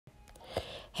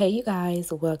Hey you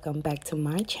guys, welcome back to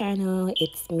my channel.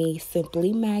 It's me,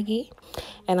 Simply Maggie,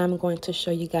 and I'm going to show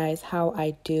you guys how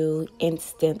I do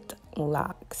instant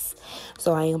locks.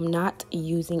 So I am not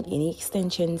using any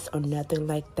extensions or nothing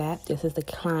like that. This is the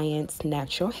client's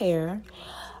natural hair.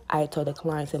 I told the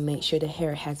client to make sure the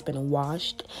hair has been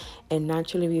washed and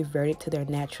naturally reverted to their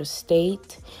natural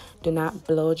state. Do not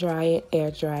blow dry it,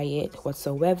 air dry it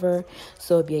whatsoever,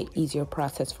 so it'll be an easier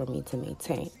process for me to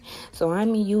maintain. So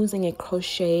I'm using a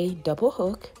crochet double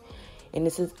hook, and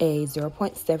this is a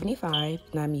 0.75,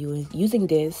 and I'm using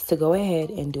this to go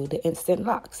ahead and do the instant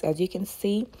locks. As you can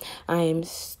see, I am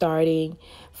starting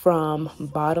from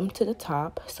bottom to the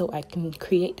top so I can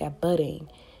create that budding,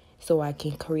 so I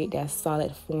can create that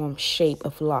solid form shape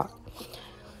of lock.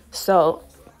 So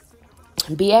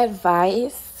be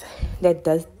advised that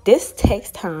this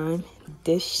takes time.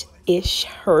 This ish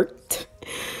hurt.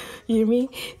 You hear me?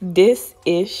 This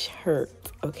ish hurt.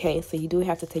 Okay, so you do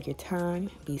have to take your time,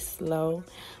 be slow,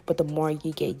 but the more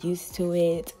you get used to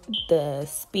it, the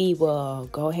speed will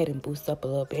go ahead and boost up a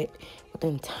little bit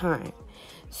within time.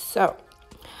 So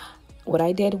what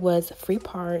I did was free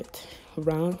part,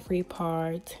 round free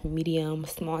part, medium,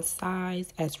 small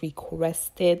size as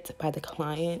requested by the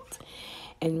client.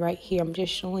 And right here, I'm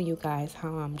just showing you guys how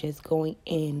I'm just going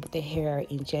in with the hair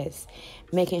and just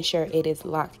making sure it is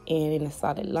locked in a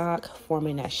solid lock,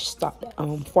 forming that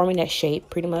shape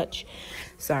pretty much.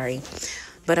 Sorry.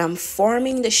 But I'm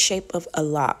forming the shape of a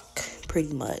lock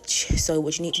pretty much. So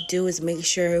what you need to do is make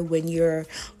sure when you're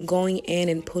going in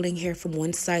and pulling hair from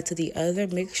one side to the other,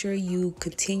 make sure you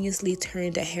continuously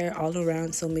turn the hair all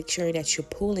around. So make sure that you're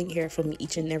pulling hair from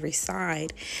each and every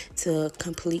side to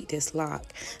complete this lock,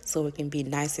 so it can be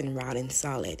nice and round and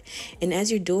solid. And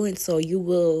as you're doing so, you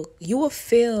will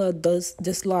feel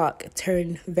this lock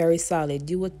turn very solid.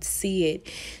 You will see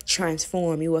it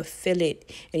transform. You will feel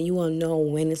it, and you will know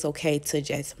when it's okay to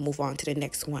just move on to the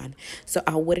next one. So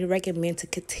I would recommend to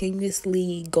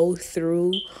continuously go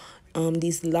through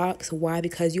these locks. Why?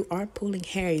 Because you are pulling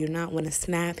hair. You do not want to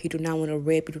snap. You do not want to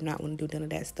rip. You do not want to do none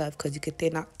of that stuff, because you could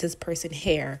thin out this person's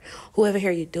hair, whoever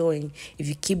hair you're doing, if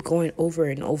you keep going over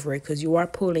and over it, because you are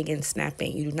pulling and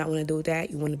snapping. You do not want to do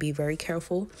that. You want to be very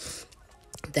careful.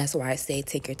 That's why I say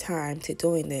take your time to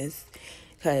doing this,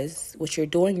 because what you're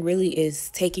doing really is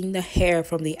taking the hair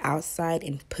from the outside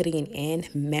and putting it in,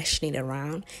 meshing it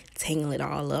around, tangling it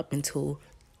all up into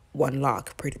one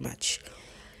lock pretty much.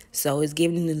 So it's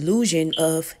giving an illusion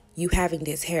of you having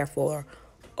this hair for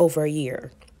over a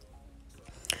year.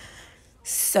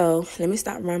 So let me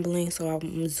stop rambling. So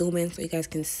I'm zooming so you guys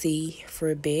can see for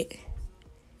a bit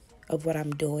of what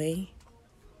I'm doing.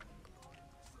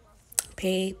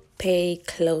 Pay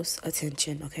close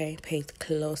attention, okay? Pay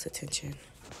close attention.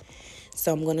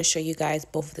 So I'm going to show you guys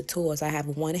both of the tools. I have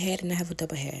one head and I have a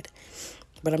double head,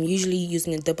 but I'm usually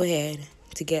using a double head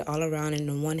to get all around and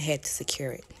then one head to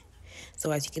secure it.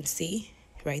 So as you can see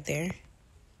right there,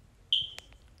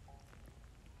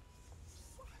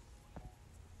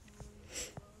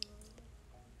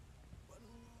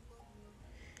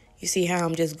 you see how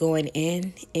I'm just going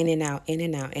in and out, in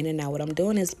and out, in and out. What I'm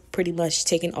doing is pretty much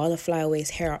taking all the flyaway's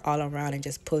hair all around and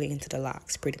just pulling into the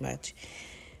locks pretty much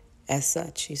as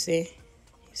such. You see?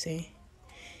 You see?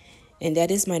 And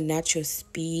that is my natural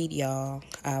speed, y'all.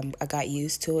 I got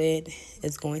used to it.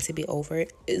 It's going to be over.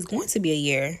 It's going to be a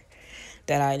year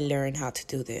that I learned how to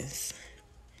do this.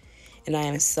 And I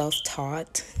am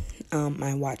self-taught.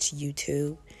 I watch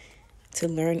YouTube to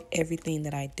learn everything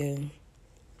that I do.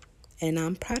 And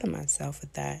I'm proud of myself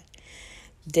with that.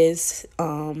 This,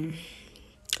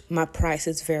 my price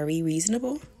is very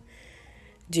reasonable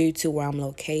due to where I'm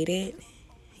located.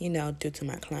 You know, due to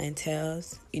my clientele,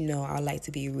 you know, I like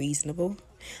to be reasonable.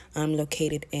 I'm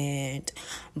located in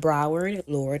Broward,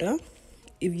 Florida.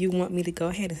 If you want me to go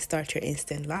ahead and start your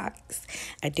instant locks,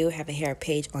 I do have a hair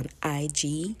page on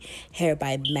IG, hair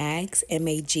by Mags,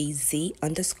 MAGZ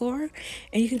 _.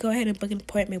 And you can go ahead and book an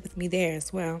appointment with me there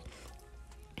as well.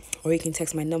 Or you can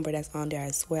text my number that's on there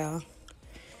as well.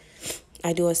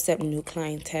 I do accept new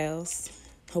clientels,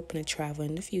 hoping to travel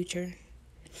in the future.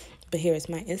 But here is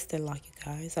my instant lock, you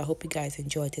guys. I hope you guys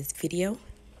enjoyed this video.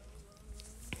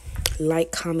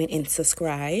 Like, comment, and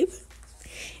subscribe,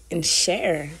 and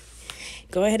share.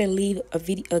 Go ahead and leave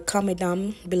a comment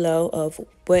down below of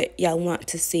what y'all want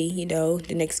to see, you know,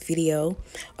 the next video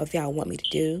of y'all want me to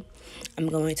do. I'm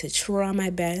going to try my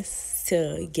best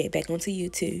to get back onto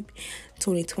YouTube.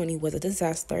 2020 was a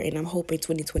disaster, and I'm hoping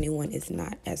 2021 is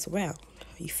not as well.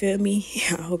 You feel me?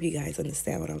 I hope you guys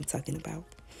understand what I'm talking about.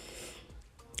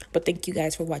 But thank you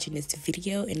guys for watching this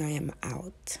video, and I am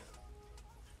out.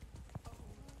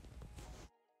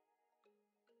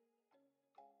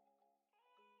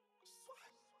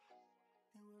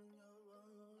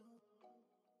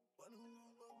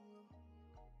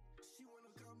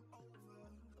 wanna come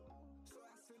over, so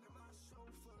I send her my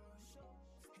chauffeur.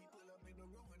 He pull up in the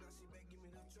room and now she begging me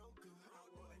the joker. I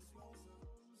wanna expose her.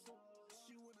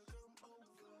 She wanna come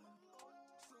over,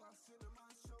 so I send her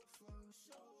my chauffeur.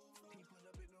 He pull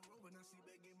up in the room and now she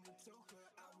begging me the joker.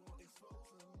 I won't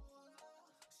expose her.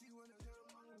 She wanna come